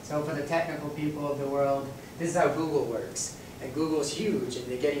 So for the technical people of the world, this is how Google works. And Google's huge, and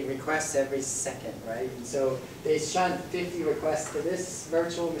they're getting requests every second, right? And so they shunt 50 requests to this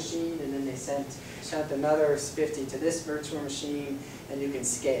virtual machine, and then they shunt another 50 to this virtual machine, and you can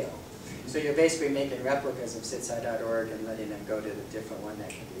scale. So you're basically making replicas of CITSI.org and letting them go to the different one that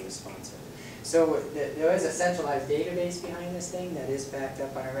can be responsive. So there is a centralized database behind this thing that is backed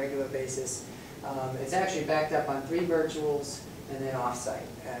up on a regular basis. It's actually backed up on 3 virtuals and then offsite.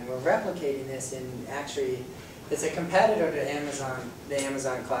 And we're replicating this in actually, it's a competitor to Amazon, the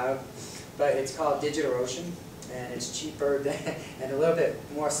Amazon cloud, but it's called DigitalOcean, and it's cheaper than, and a little bit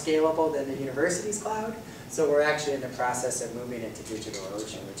more scalable than the university's cloud. So we're actually in the process of moving it to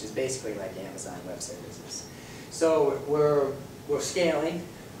DigitalOcean, which is basically like Amazon Web Services. So we're scaling.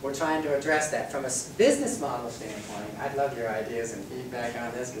 We're trying to address that from a business model standpoint. I'd love your ideas and feedback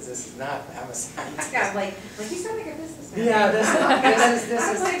on this, because this is not, I'm a scientist. Yeah, like you sound like a businessman. Yeah, this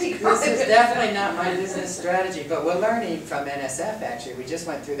is definitely not my business strategy, but we're learning from NSF actually. We just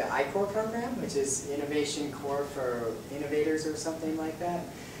went through the I-Core program, which is Innovation Core for Innovators or something like that,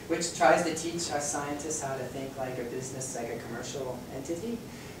 which tries to teach us scientists how to think like a business, like a commercial entity.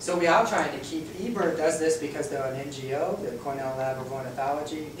 So we are trying to keep, eBird does this because they're an NGO, the Cornell Lab of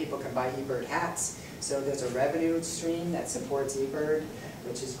Ornithology. People can buy eBird hats. So there's a revenue stream that supports eBird,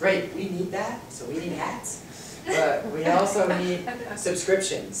 which is great. We need that, so we need hats. But we also need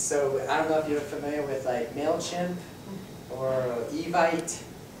subscriptions. So I don't know if you're familiar with like MailChimp or Evite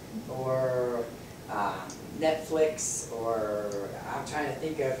or Netflix, or I'm trying to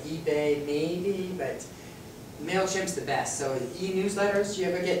think of eBay maybe, but MailChimp's the best. So e-newsletters, do you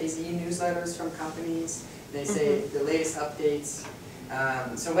ever get these e-newsletters from companies? They say the latest updates.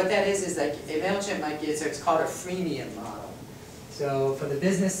 So what that is like a MailChimp might get, so it's called a freemium model. So for the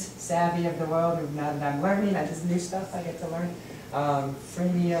business savvy of the world, I'm learning, this new stuff I get to learn,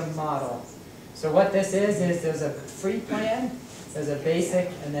 freemium model. So what this is there's a free plan, there's a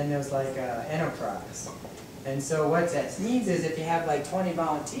basic, and then there's like an enterprise. And so what that means is if you have like 20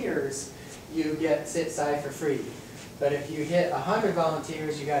 volunteers, you get SitSci for free. But if you hit 100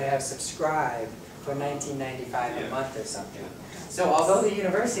 volunteers, you got to have subscribe for $19.95 a month or something. So although the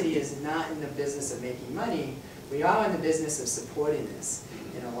university is not in the business of making money, we are in the business of supporting this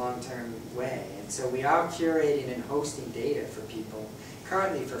in a long-term way. And so we are curating and hosting data for people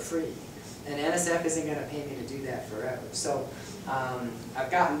currently for free. And NSF isn't going to pay me to do that forever. So I've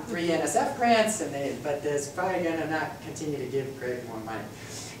gotten 3 NSF grants, but there's probably going to not continue to give Greg more money.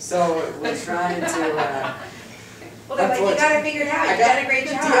 So we're trying to... well, they're like, you got it figured out. You done a great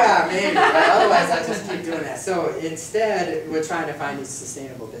job. Yeah, maybe. Otherwise, I'll just keep doing that. So instead, we're trying to find these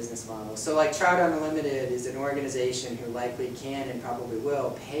sustainable business models. So like Trout Unlimited is an organization who likely can and probably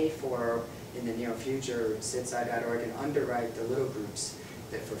will pay for, in the near future, SitSci.org and underwrite the little groups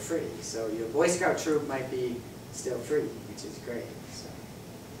that for free. So your Boy Scout troop might be still free, which is great. So,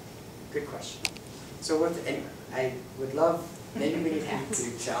 good question. So anyway, I would love, maybe we need hats.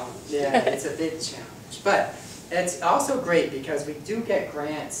 Big challenge. Yeah, it's a big challenge. But it's also great because we do get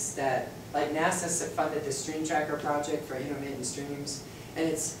grants that, like NASA's funded the Stream Tracker project for intermittent streams, and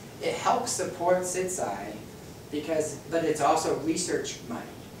it helps support SitSci but it's also research money.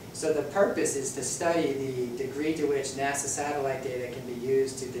 So the purpose is to study the degree to which NASA satellite data can be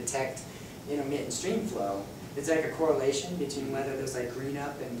used to detect intermittent stream flow. It's like a correlation between whether there's like green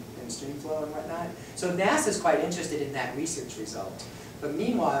up and stream flow and whatnot. So NASA's quite interested in that research result. But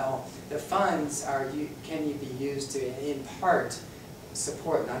meanwhile, the funds can be used to, in part,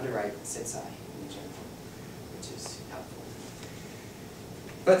 support and underwrite SitSci in general, which is helpful.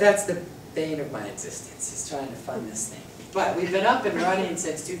 But that's the bane of my existence, is trying to fund this thing. But we've been up and running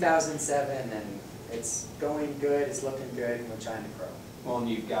since 2007, and it's going good, it's looking good, and we're trying to grow. Well, and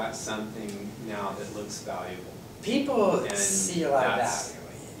you've got something now that looks valuable. People And see a lot of value.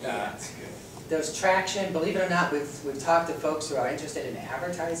 That's good. There's traction. Believe it or not, we've talked to folks who are interested in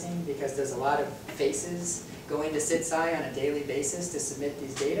advertising because there's a lot of faces going to SitSci on a daily basis to submit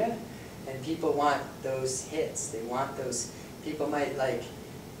these data, and people want those hits. They want those. People might like,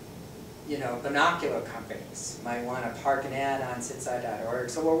 binocular companies might want to park an ad on SitSci.org.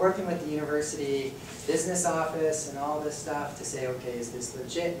 So we're working with the university business office and all this stuff to say, okay, is this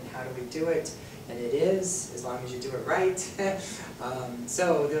legit and how do we do it? And it is, as long as you do it right.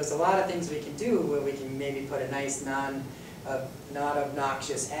 So there's a lot of things we can do where we can maybe put a nice not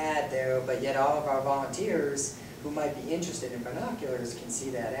obnoxious ad there, but yet all of our volunteers who might be interested in binoculars can see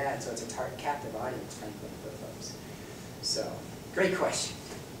that ad, so it's a captive audience, frankly, for folks. So, great question.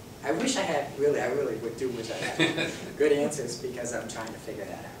 I wish I had, I really would do wish I had good answers because I'm trying to figure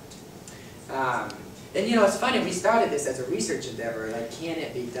that out. And it's funny, we started this as a research endeavor, like can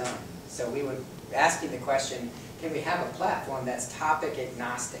it be done? So we were asking the question, can we have a platform that's topic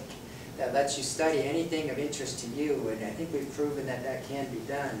agnostic, that lets you study anything of interest to you? And I think we've proven that that can be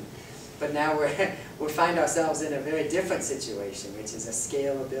done. But now we find ourselves in a very different situation, which is a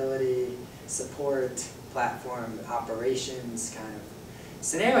scalability, support, platform, operations kind of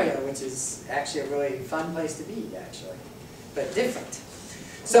scenario, which is actually a really fun place to be, actually, but different.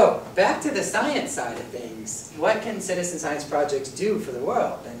 So, back to the science side of things. What can citizen science projects do for the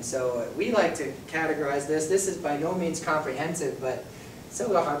world? And so we like to categorize this. This is by no means comprehensive, but it's a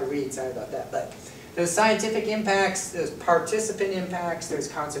little hard to read, sorry about that. But there's scientific impacts, there's participant impacts, there's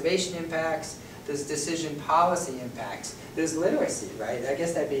conservation impacts, there's decision policy impacts, there's literacy, right? I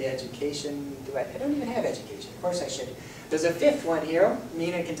guess that'd be education. I don't even have education, of course I should. There's a fifth one here.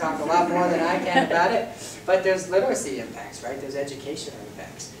 Nina can talk a lot more than I can about it. But there's literacy impacts, right? There's educational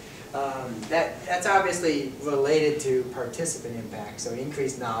impacts. That's obviously related to participant impacts. So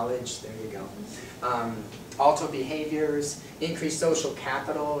increased knowledge, there you go. Alter behaviors, increased social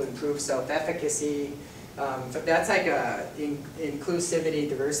capital, improved self-efficacy. That's like a inclusivity,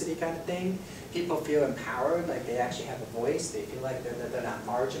 diversity kind of thing. People feel empowered, like they actually have a voice. They feel like they're not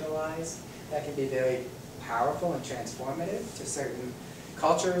marginalized. That can be very powerful and transformative to certain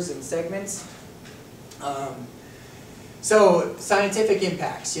cultures and segments. So scientific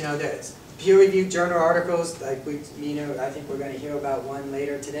impacts, you know, there's peer-reviewed journal articles, like I think we're going to hear about one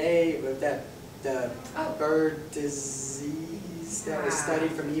later today with the bird disease that was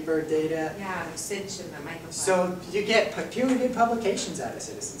studied from eBird data. Yeah, the cinch and the microphone. So you get peer-reviewed publications out of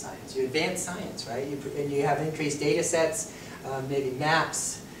citizen science. You advance science, right? And you have increased data sets, maybe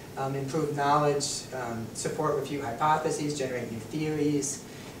maps, improved knowledge, support review hypotheses, generate new theories.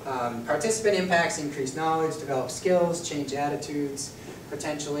 Participant impacts increase knowledge, develop skills, change attitudes,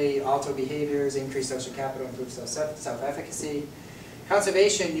 potentially alter behaviors, increase social capital, improve self-efficacy.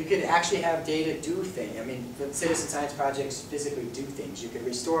 Conservation, you could actually have data do things. I mean, citizen science projects physically do things. You could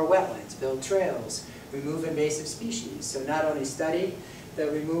restore wetlands, build trails, remove invasive species. So not only study the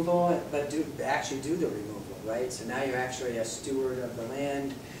removal, but actually do the removal, right? So now you're actually a steward of the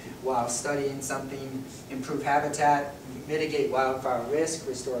land while studying something, improve habitat, mitigate wildfire risk,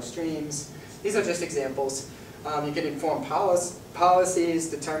 restore streams. These are just examples. You can inform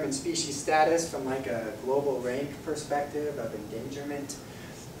policies, determine species status from like a global rank perspective of endangerment,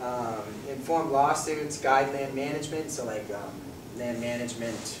 inform lawsuits, guide land management, so like land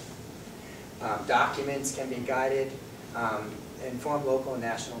management documents can be guided, inform local and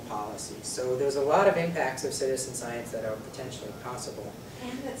national policies. So there's a lot of impacts of citizen science that are potentially possible.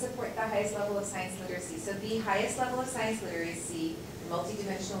 And that support the highest level of science literacy. So the highest level of science literacy, the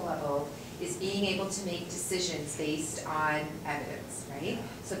multidimensional level, is being able to make decisions based on evidence, right?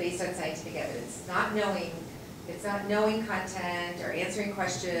 So based on scientific evidence. It's not knowing content or answering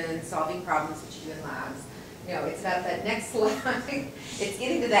questions, solving problems, which you do in labs. No, it's about that next level. It's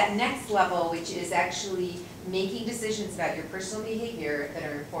getting to that next level, which is actually making decisions about your personal behavior that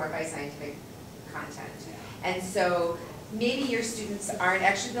are informed by scientific content. And so maybe your students aren't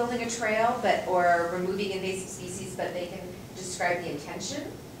actually building a trail or removing invasive species, but they can describe the intention,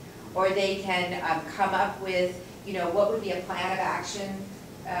 or they can come up with, you know, what would be a plan of action.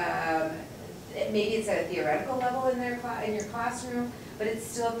 Maybe it's at a theoretical level in your classroom, but it's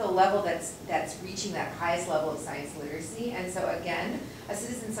still at the level that's reaching that highest level of science literacy. And so again, a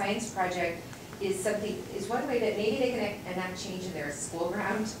citizen science project is one way that maybe they can enact change in their school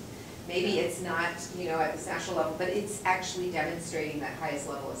ground. Maybe it's not, you know, at this national level, but it's actually demonstrating that highest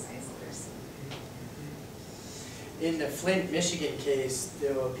level of science literacy. In the Flint, Michigan case,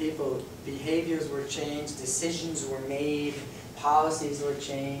 there were behaviors were changed, decisions were made, policies were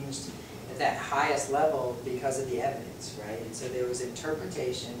changed at that highest level because of the evidence, right? And so there was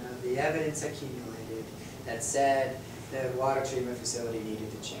interpretation of the evidence accumulated that said the water treatment facility needed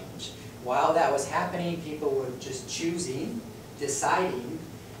to change. While that was happening, people were just deciding,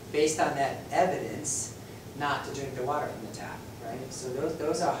 based on that evidence, not to drink the water from the tap, right? So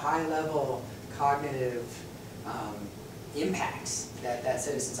those are high-level cognitive impacts that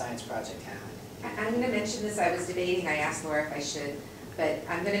citizen science project had. I'm going to mention this. I was debating. I asked Laura if I should, but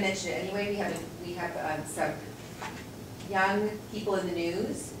I'm going to mention it anyway. We have some young people in the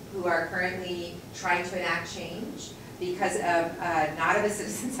news who are currently trying to enact change because of not of a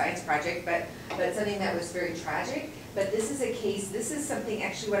citizen science project, but something that was very tragic. But this is a case. This is something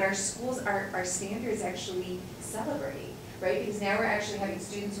actually what our schools, our standards actually celebrate. Right? Because now we're actually having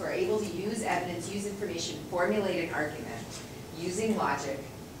students who are able to use evidence, use information, formulate an argument, using logic,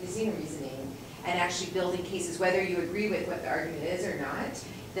 using reasoning, and actually building cases, whether you agree with what the argument is or not.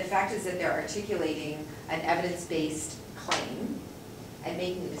 The fact is that they're articulating an evidence-based claim and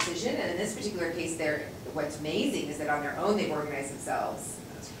making the decision. And in this particular case, what's amazing is that on their own they've organized themselves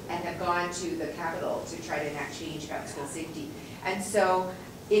and have gone to the Capitol to try to enact change about school safety. And so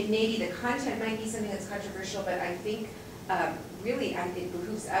it may be, the content might be something that's controversial, but I think really, it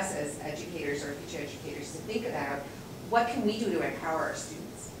behooves us as educators or future educators to think about what can we do to empower our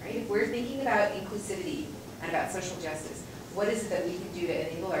students, right? If we're thinking about inclusivity and about social justice, what is it that we can do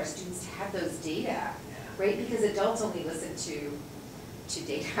to enable our students to have those data, right? Because adults only listen to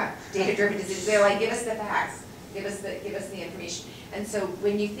data-driven decisions. They're like, give us the facts, give us the information. And so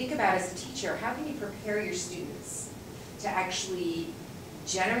when you think about as a teacher, how can you prepare your students to actually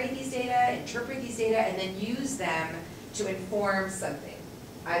generate these data, interpret these data, and then use them to inform something,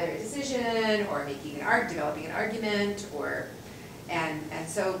 either a decision or developing an argument, or and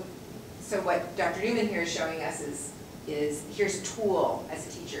so what Dr. Newman here is showing us is here's a tool as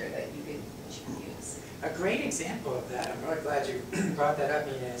a teacher that you can use. A great example of that, I'm really glad you brought that up,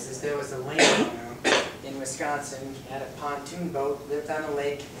 Nina, is there was a landowner in Wisconsin, had a pontoon boat, lived on a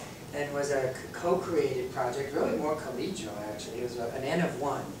lake, and was a co-created project, really more collegial actually. It was an N of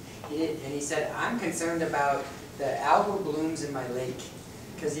 1. And he said, I'm concerned about the algal blooms in my lake,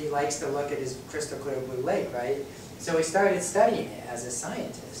 because he likes to look at his crystal clear blue lake, right? So he started studying it as a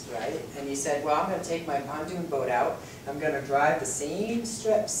scientist, right? And he said, well, I'm going to take my pontoon boat out, I'm going to drive the same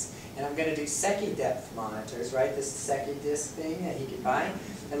strips, and I'm going to do Secchi depth monitors, right? This Secchi disc thing that he could buy,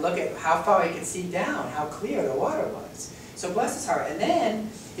 and look at how far he could see down, how clear the water was. So bless his heart. And then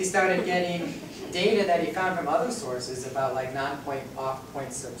he started getting data that he found from other sources about like non-point, off-point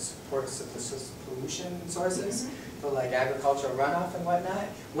pollution sources for like agricultural runoff and whatnot.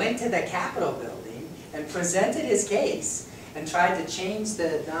 Went to the Capitol building and presented his case and tried to change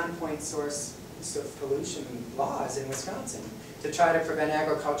the non-point source pollution laws in Wisconsin to try to prevent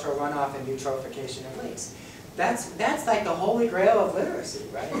agricultural runoff and eutrophication of lakes. That's like the holy grail of literacy,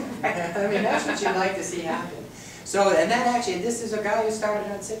 right? I mean, that's what you'd like to see happen. So, and that actually, this is a guy who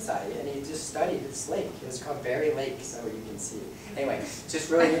started on Sitside, and he just studied this lake. It's called Berry Lake, so you can see it. Anyway, it's just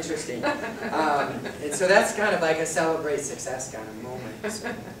really interesting. And so that's kind of like a celebrate success kind of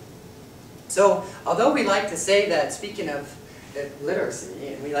moment. So, although we like to say that, speaking of literacy,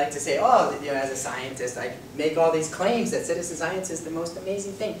 and we like to say, oh, you know, as a scientist, I make all these claims that citizen science is the most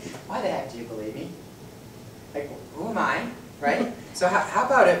amazing thing. Why the heck do you believe me? Like, who am I, right? So how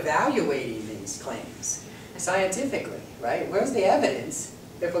about evaluating these claims scientifically, right? Where's the evidence?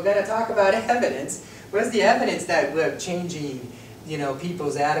 If we're going to talk about evidence, where's the evidence that we're changing, you know,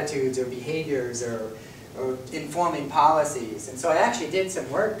 people's attitudes or behaviors or informing policies? And so I actually did some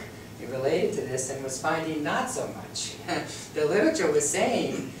work related to this and was finding not so much. The literature was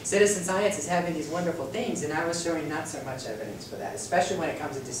saying citizen science is having these wonderful things, and I was showing not so much evidence for that, especially when it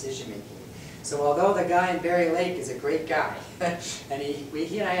comes to decision making. So although the guy in Berry Lake is a great guy, and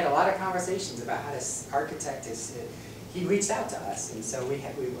he and I had a lot of conversations about how to architect his, he reached out to us, and so we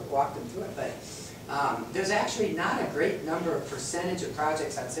walked him through it. But there's actually not a great percentage of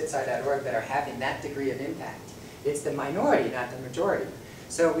projects on citsci.org that are having that degree of impact. It's the minority, not the majority.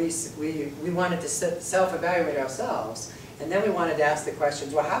 So we wanted to self-evaluate ourselves, and then we wanted to ask the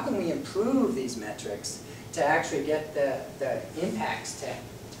questions, well, how can we improve these metrics to actually get the impacts to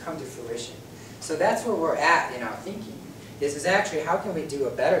come to fruition? So that's where we're at in our thinking, is actually how can we do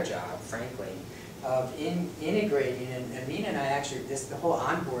a better job, frankly, of integrating, and Nina and I actually, the whole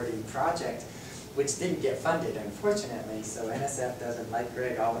onboarding project, which didn't get funded, unfortunately, so NSF doesn't like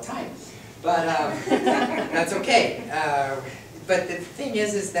Greg all the time, but that's okay. But the thing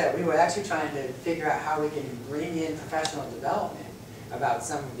is that we were actually trying to figure out how we can bring in professional development about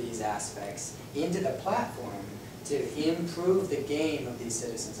some of these aspects into the platform to improve the game of these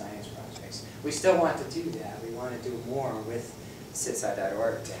citizen science projects. We still want to do that. We want to do more with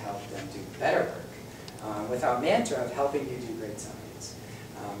citsci.org to help them do better work, with our mantra of helping you do great science.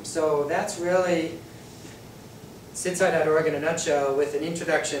 So that's really citsci.org in a nutshell, with an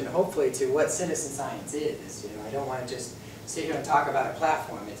introduction, hopefully, to what citizen science is. You know, I don't want to just sit here and talk about a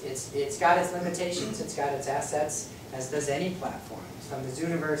platform. It's got its limitations, it's got its assets, as does any platform, from the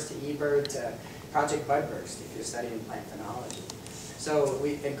Zooniverse to eBird to Project Budburst, if you're studying plant phenology. So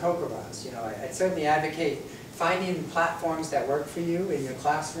and Kokoros, you know, I'd certainly advocate finding platforms that work for you in your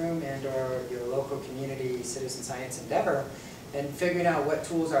classroom and or your local community citizen science endeavor, and figuring out what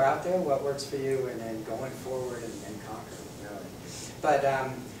tools are out there, what works for you, and then going forward and conquering, really. But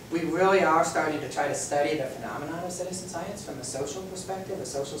we really are starting to try to study the phenomenon of citizen science from a social perspective, a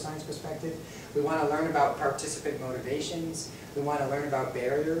social science perspective. We want to learn about participant motivations. We want to learn about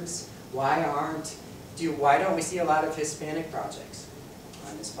barriers. Why don't we see a lot of Hispanic projects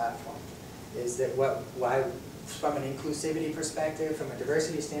on this platform? Is that why, from an inclusivity perspective, from a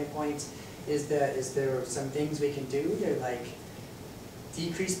diversity standpoint, is there some things we can do to like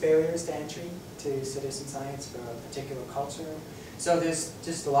decrease barriers to entry to citizen science for a particular culture? So there's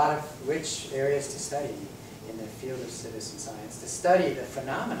just a lot of rich areas to study in the field of citizen science, to study the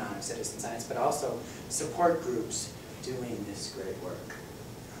phenomenon of citizen science, but also support groups doing this great work.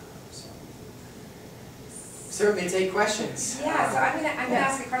 certainly take questions. Yeah, so I'm gonna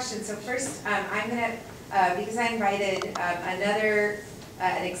ask a question. So first, I'm gonna, because I invited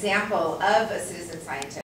an example of a citizen scientist.